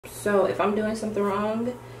So if I'm doing something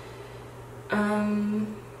wrong,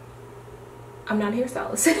 I'm not a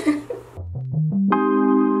hairstylist.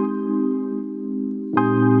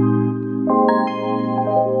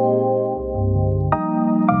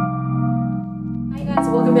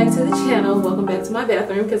 Welcome back to the channel. Welcome back to my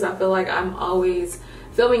bathroom, because I feel like I'm always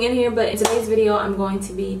filming in here. But in today's video, I'm going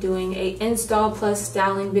to be doing a install plus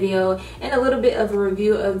styling video and a little bit of a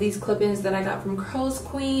review of these clip-ins that I got from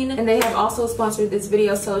Curlsqueen, and they have also sponsored this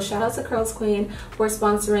video, so shout out to Curlsqueen for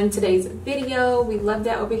sponsoring today's video. We love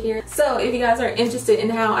that over here. So if you guys are interested in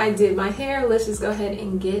how I did my hair, let's just go ahead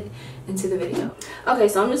and get into the video. Okay,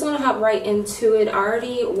 so I'm just gonna hop right into it. I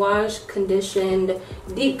already washed, conditioned,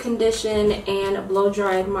 deep conditioned, and blow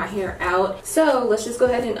dried my hair out. So let's just go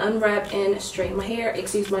ahead and unwrap and straighten my hair.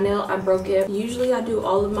 Excuse my nail, I broke it. Usually I do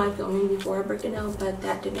all of my filming before I break the nail, but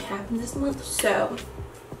that didn't happen this month, so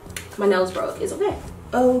my nails broke. It's okay.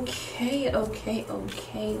 Okay,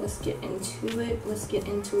 let's get into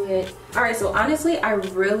it. All right, so honestly, I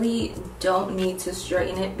really don't need to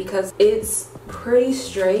straighten it because it's pretty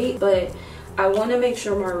straight, but I want to make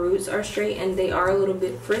sure my roots are straight, and they are a little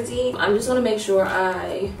bit frizzy. I'm just going to make sure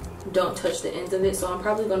I don't touch the ends of it, so I'm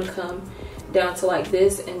probably going to come down to like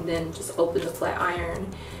this and then just open the flat iron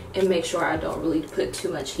and make sure I don't really put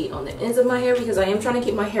too much heat on the ends of my hair, because I am trying to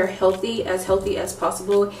keep my hair healthy as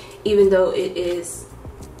possible, even though it is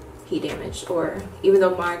heat damaged, or even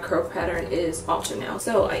though my curl pattern is altered now.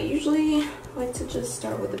 So I usually like to just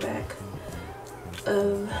start with the back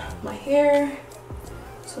of my hair,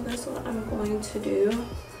 so that's what I'm going to do.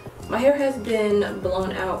 My hair has been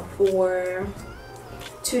blown out for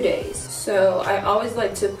 2 days, so I always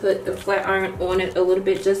like to put the flat iron on it a little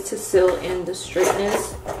bit just to seal in the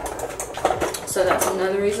straightness. So that's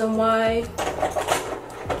another reason why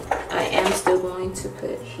I am still going to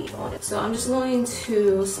put heat on it. So I'm just going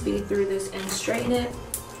to speed through this and straighten it,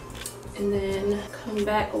 and then come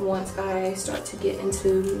back once I start to get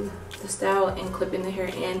into the style and clipping the hair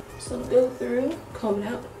in. So go through, comb it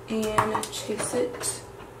out, and chase it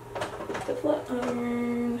with the flat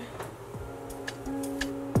iron.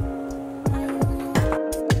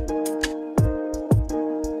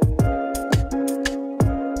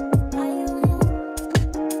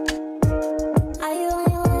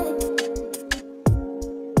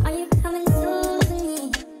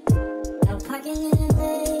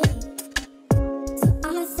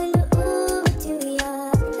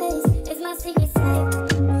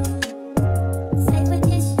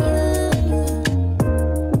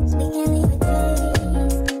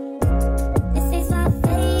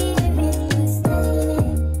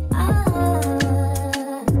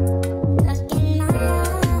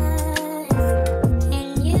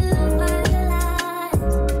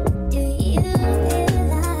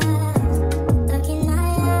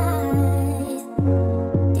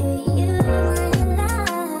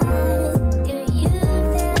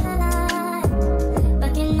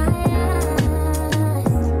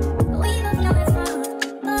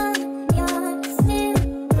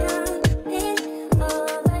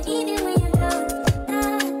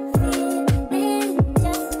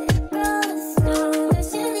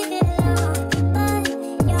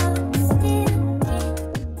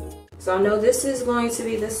 So I know this is going to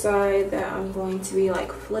be the side that I'm going to be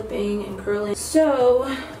like flipping and curling.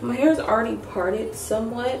 So my hair is already parted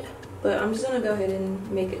somewhat, but I'm just gonna go ahead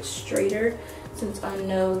and make it straighter since I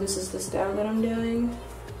know this is the style that I'm doing.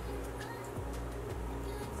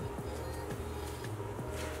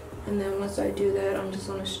 And then once I do that, I'm just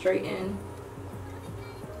gonna straighten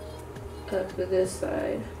up this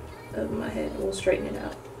side of my head. We'll straighten it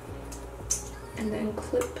out and then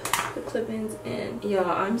clip the clip-ins in. Y'all,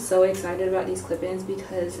 I'm so excited about these clip-ins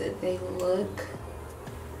because they look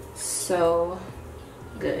so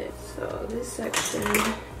good. So this section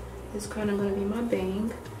is kind of going to be my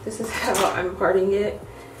bang. This is how I'm parting it.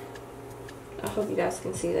 I hope you guys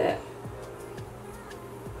can see that.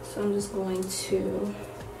 So I'm just going to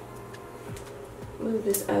move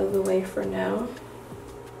this out of the way for now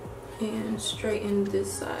and straighten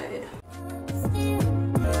this side.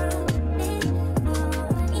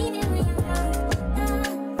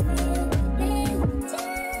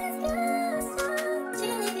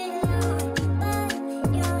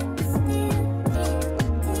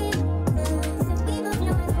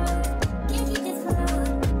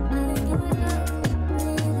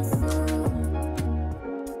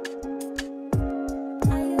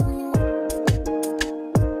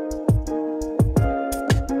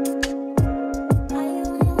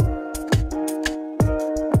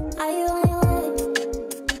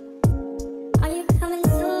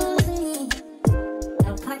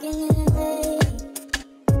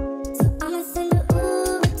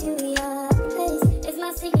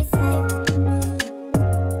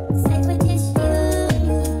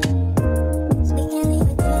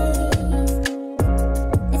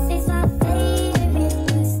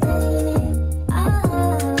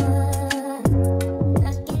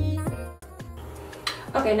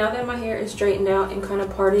 Okay, now that my hair is straightened out and kind of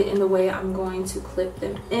parted in the way I'm going to clip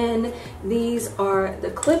them in, these are the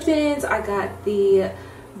clip-ins. I got the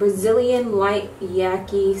Brazilian light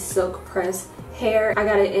yaki silk press hair. I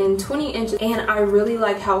got it in 20 inches and I really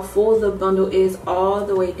like how full the bundle is all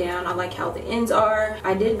the way down. I like how the ends are.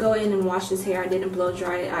 I did go in and wash this hair. I didn't blow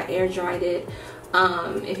dry it. I air dried it.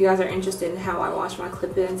 If you guys are interested in how I wash my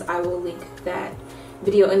clip-ins, I will link that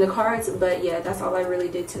video in the cards. But yeah, that's all I really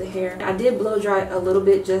did to the hair. I did blow dry it a little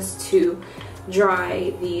bit just to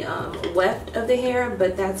dry the weft of the hair,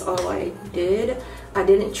 but that's all I did. I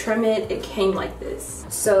didn't trim it. It came like this.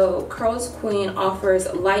 So Curlsqueen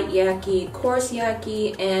offers light yaki, coarse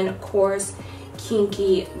yaki, and coarse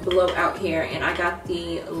kinky blowout hair, and I got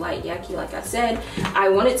the light yaki. Like I said, I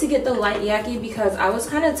wanted to get the light yaki because I was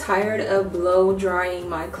kind of tired of blow drying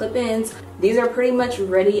my clip-ins. These are pretty much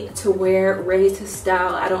ready to wear, ready to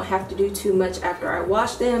style. I don't have to do too much after I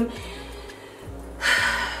wash them.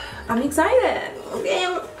 I'm excited. Okay,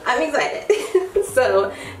 I'm excited.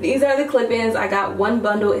 So these are the clip-ins. I got one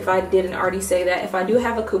bundle, if I didn't already say that. If I do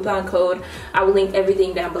have a coupon code, I will link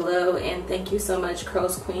everything down below. And thank you so much,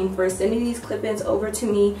 Curlsqueen, for sending these clip-ins over to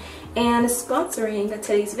me and sponsoring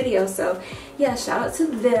today's video. So yeah, shout out to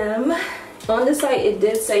them. On the site, it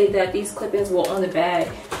did say that these clip-ins were on the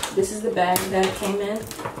bag. This is the bag that it came in.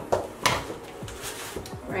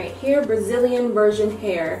 Right here, Brazilian version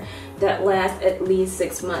hair that lasts at least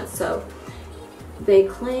 6 months. So they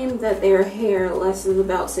claim that their hair lasts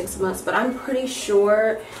about 6 months, but I'm pretty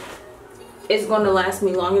sure it's going to last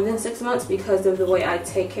me longer than 6 months because of the way I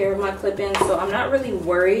take care of my clip-ins. So I'm not really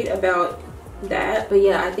worried about that. But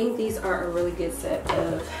yeah, I think these are a really good set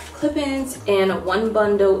of clip-ins, and one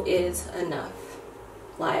bundle is enough.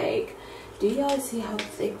 Like, do you guys see how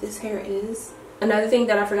thick this hair is? Another thing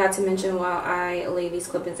that I forgot to mention while I lay these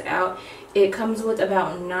clip-ins out, it comes with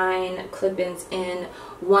about 9 clip-ins in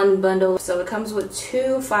one bundle. So it comes with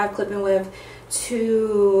 2 5 clip-in wefts,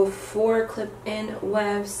 2 4 clip-in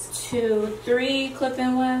wefts, 2 3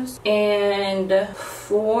 clip-in wefts, and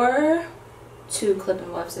 4 2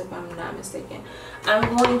 clip-in wefts, if I'm not mistaken.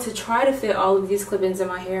 I'm going to try to fit all of these clip-ins in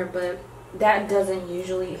my hair, but that doesn't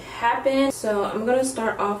usually happen. So I'm going to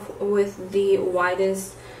start off with the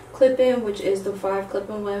widest clip-in, which is the 5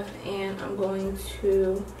 clip-in weft, and I'm going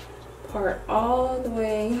to part all the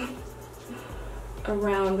way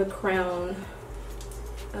around the crown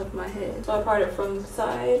of my head. So I part it from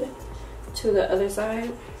side to the other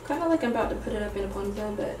side, kind of like I'm about to put it up in a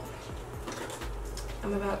ponytail, but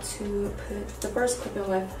I'm about to put the first clip-in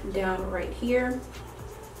weft down right here.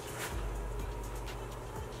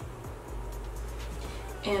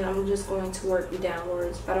 And I'm just going to work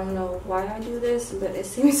downwards. I don't know why I do this, but it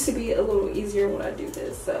seems to be a little easier when I do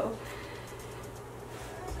this, so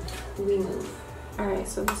we move. Alright,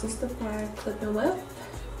 so this is the 5 clip-in weft.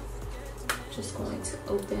 Just going to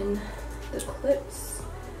open the clips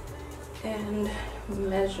and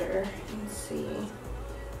measure and see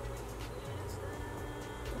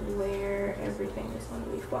where everything is going to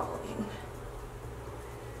be falling.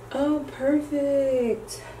 Oh,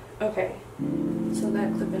 perfect. Okay, so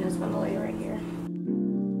that clip-in is going to lay right here.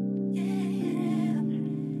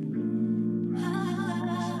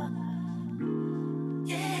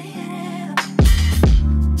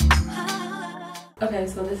 Okay,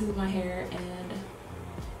 so this is my hair, and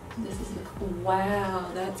this is the,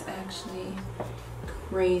 wow, that's actually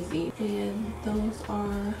crazy. And those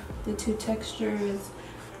are the 2 textures.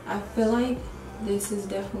 I feel like this is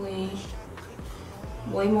definitely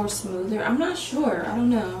way more smoother. I'm not sure, I don't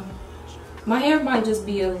know. My hair might just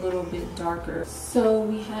be a little bit darker. So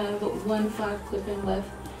we have 1 5 clip-in left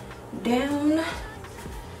down.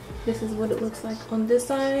 This is what it looks like on this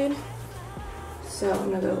side. So I'm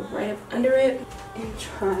gonna go right up under it and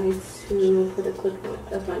try to put a clip-in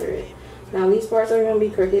up under it. Now these parts are gonna be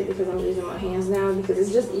crooked because I'm using my hands now because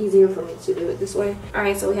it's just easier for me to do it this way. All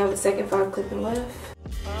right, so we have the second 5 clip-in left.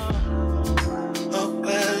 Oh,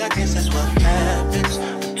 well, I guess that's what happens.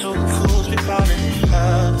 2 fools be falling in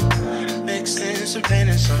love, mixing some pain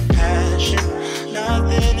and some passion.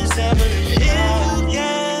 Nothing is ever enough. If you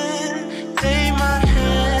can take my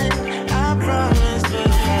hand, I promise to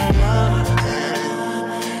fall love again.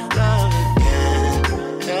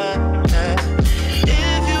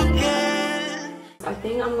 If you can. I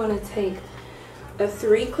think I'm gonna take a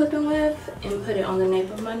 3 clip-in weft and put it on the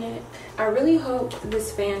nape of my neck. I really hope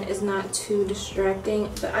this fan is not too distracting,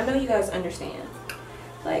 but I know you guys understand.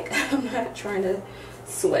 Like, I'm not trying to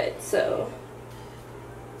sweat, so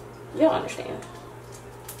y'all understand.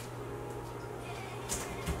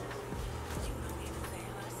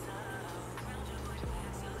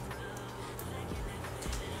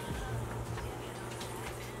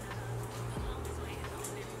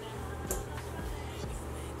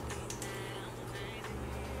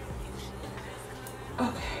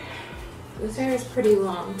 This hair is pretty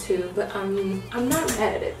long too, but I'm not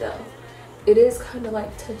mad at it though. It is kind of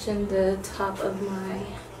like touching the top of my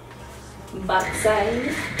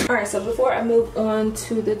backside. All right, so before I move on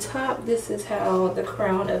to the top, this is how the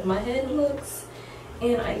crown of my head looks.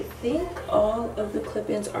 And I think all of the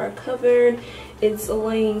clip-ins are covered. It's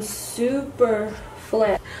laying super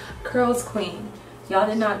flat. Curlsqueen, y'all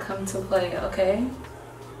did not come to play, okay?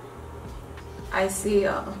 I see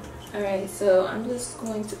y'all. All right, so I'm just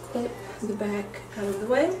going to clip the back out of the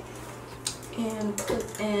way and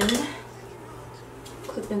clip-ins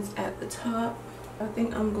at the top. I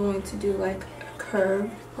think I'm going to do like a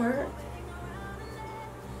curved part,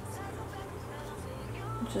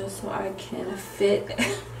 just so I can fit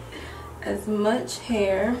as much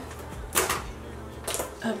hair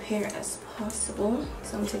up here as possible.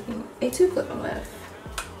 So I'm taking a 2 clip-in left.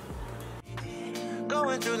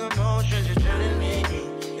 Going through the motions, eternally.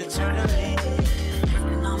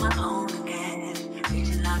 On my own again,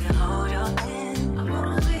 reaching out to hold your hand. I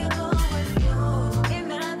wanna be alone with you.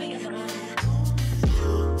 Can I be alone?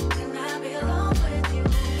 Can I be alone with you?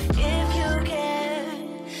 If you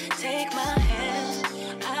can, take my hand.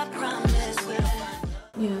 I promise we'll find.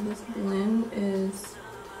 Yeah, this blend is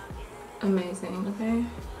amazing, okay?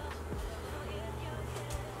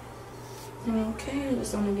 Okay, I'm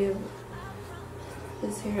just gonna give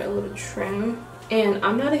this hair a little trim. And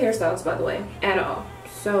I'm not a hairstylist, by the way, at all.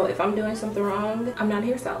 So if I'm doing something wrong, I'm not a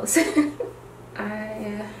hairstylist.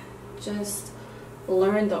 I just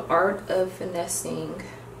learned the art of finessing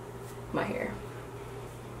my hair.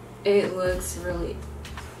 It looks really...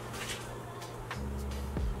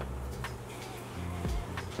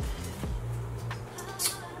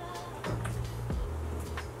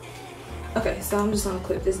 Okay, so I'm just gonna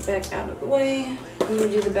clip this back out of the way. I'm gonna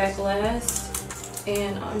do the back last.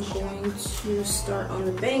 And I'm going to start on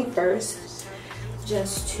the bang first,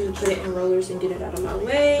 just to put it in rollers and get it out of my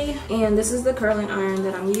way. And this is the curling iron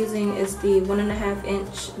that I'm using. It's the 1.5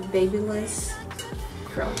 inch babyless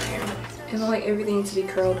curling iron. And I like everything to be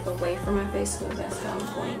curled away from my face, so that's how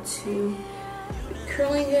I'm going to be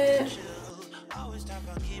curling it.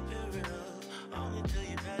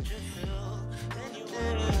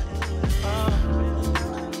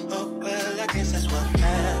 Oh, well, I guess that's what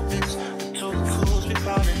happens.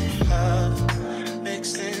 Falling in love,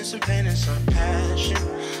 mixing some pain and some passion.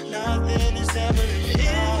 Nothing is ever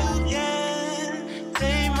enough. Yeah,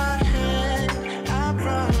 take my hand. I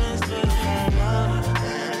promise we'll find love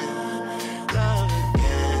again.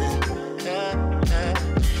 Yeah, yeah.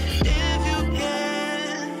 If you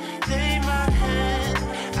can, take my hand.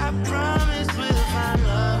 I promise we'll find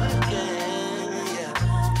love again. Yeah.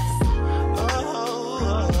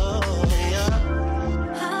 Oh, yeah.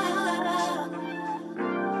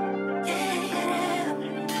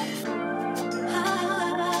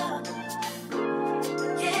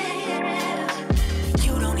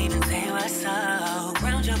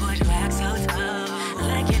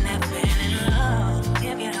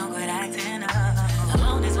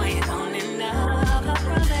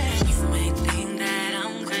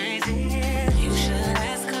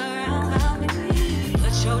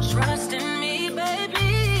 Trust in me, baby.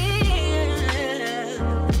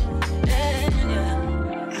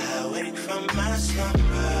 I wake from my slumber.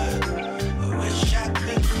 I wish I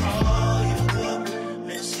could call you up.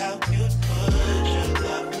 Miss how you put your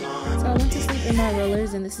love on. So I went to sleep in my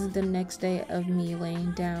rollers, and this is the next day of me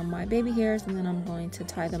laying down my baby hairs, and then I'm going to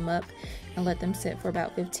tie them up and let them sit for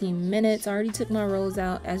about 15 minutes. I already took my rollers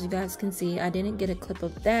out. As you guys can see, I didn't get a clip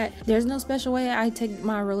of that. There's no special way I take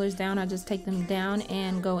my rollers down. I just take them down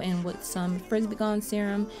and go in with some Frisbee Gone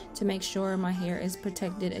serum to make sure my hair is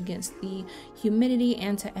protected against the humidity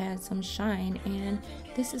and to add some shine. And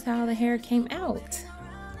this is how the hair came out.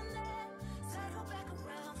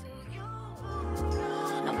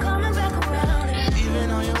 I'm coming back around. Even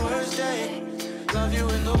on your worst day, love you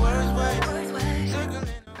in the worst way.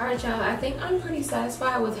 Alright y'all, I think I'm pretty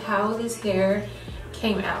satisfied with how this hair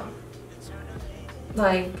came out.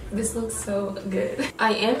 Like, this looks so good.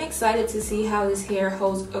 I am excited to see how this hair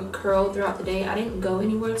holds a curl throughout the day. I didn't go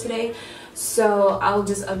anywhere today, so I'll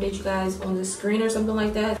just update you guys on the screen or something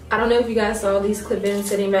like that. I don't know if you guys saw these clip-ins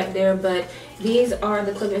sitting back there, but these are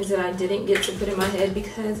the clip-ins that I didn't get to put in my head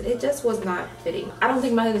because it just was not fitting. I don't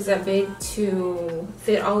think my head is that big to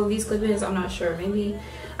fit all of these clip-ins. I'm not sure. Maybe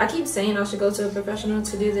I keep saying I should go to a professional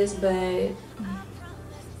to do this, but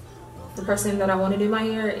the person that I want to do my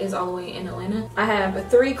hair is all the way in Atlanta. I have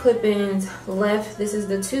 3 clip-ins left. This is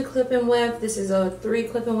the 2 clip-in weft. This is a 3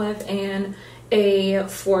 clip-in weft and a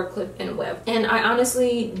 4 clip-in weft. And I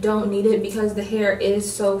honestly don't need it because the hair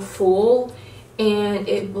is so full and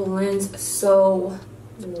it blends so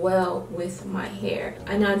well with my hair.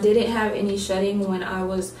 And I didn't have any shedding when I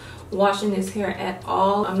was washing this hair at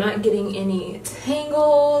all. I'm not getting any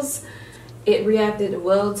tangles. It reacted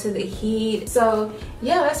well to the heat. So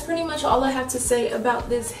yeah, that's pretty much all I have to say about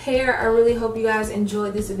this hair. I really hope you guys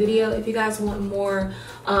enjoyed this video. If you guys want more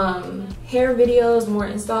hair videos, more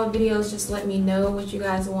install videos, just let me know what you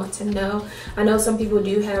guys want to know. I know some people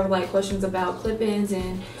do have like questions about clip-ins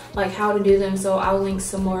and like how to do them, so I'll link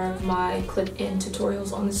some more of my clip-in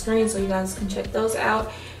tutorials on the screen so you guys can check those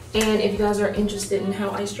out. And if you guys are interested in how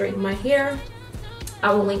I straighten my hair,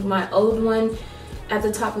 I will link my old one at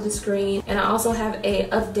the top of the screen. And I also have a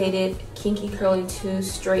updated kinky curly 2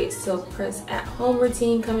 straight silk press at home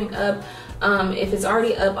routine coming up. If it's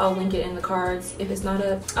already up, I'll link it in the cards. If it's not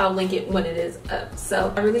up, I'll link it when it is up.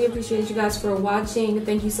 So I really appreciate you guys for watching.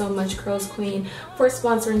 Thank you so much, Curlsqueen, for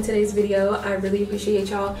sponsoring today's video. I really appreciate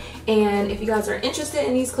y'all. And if you guys are interested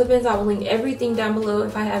in these clip-ins, I will link everything down below.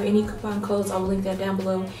 If I have any coupon codes, I will link that down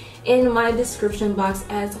below in my description box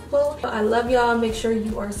as well. I love y'all. Make sure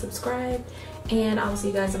you are subscribed, and I'll see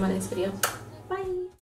you guys in my next video.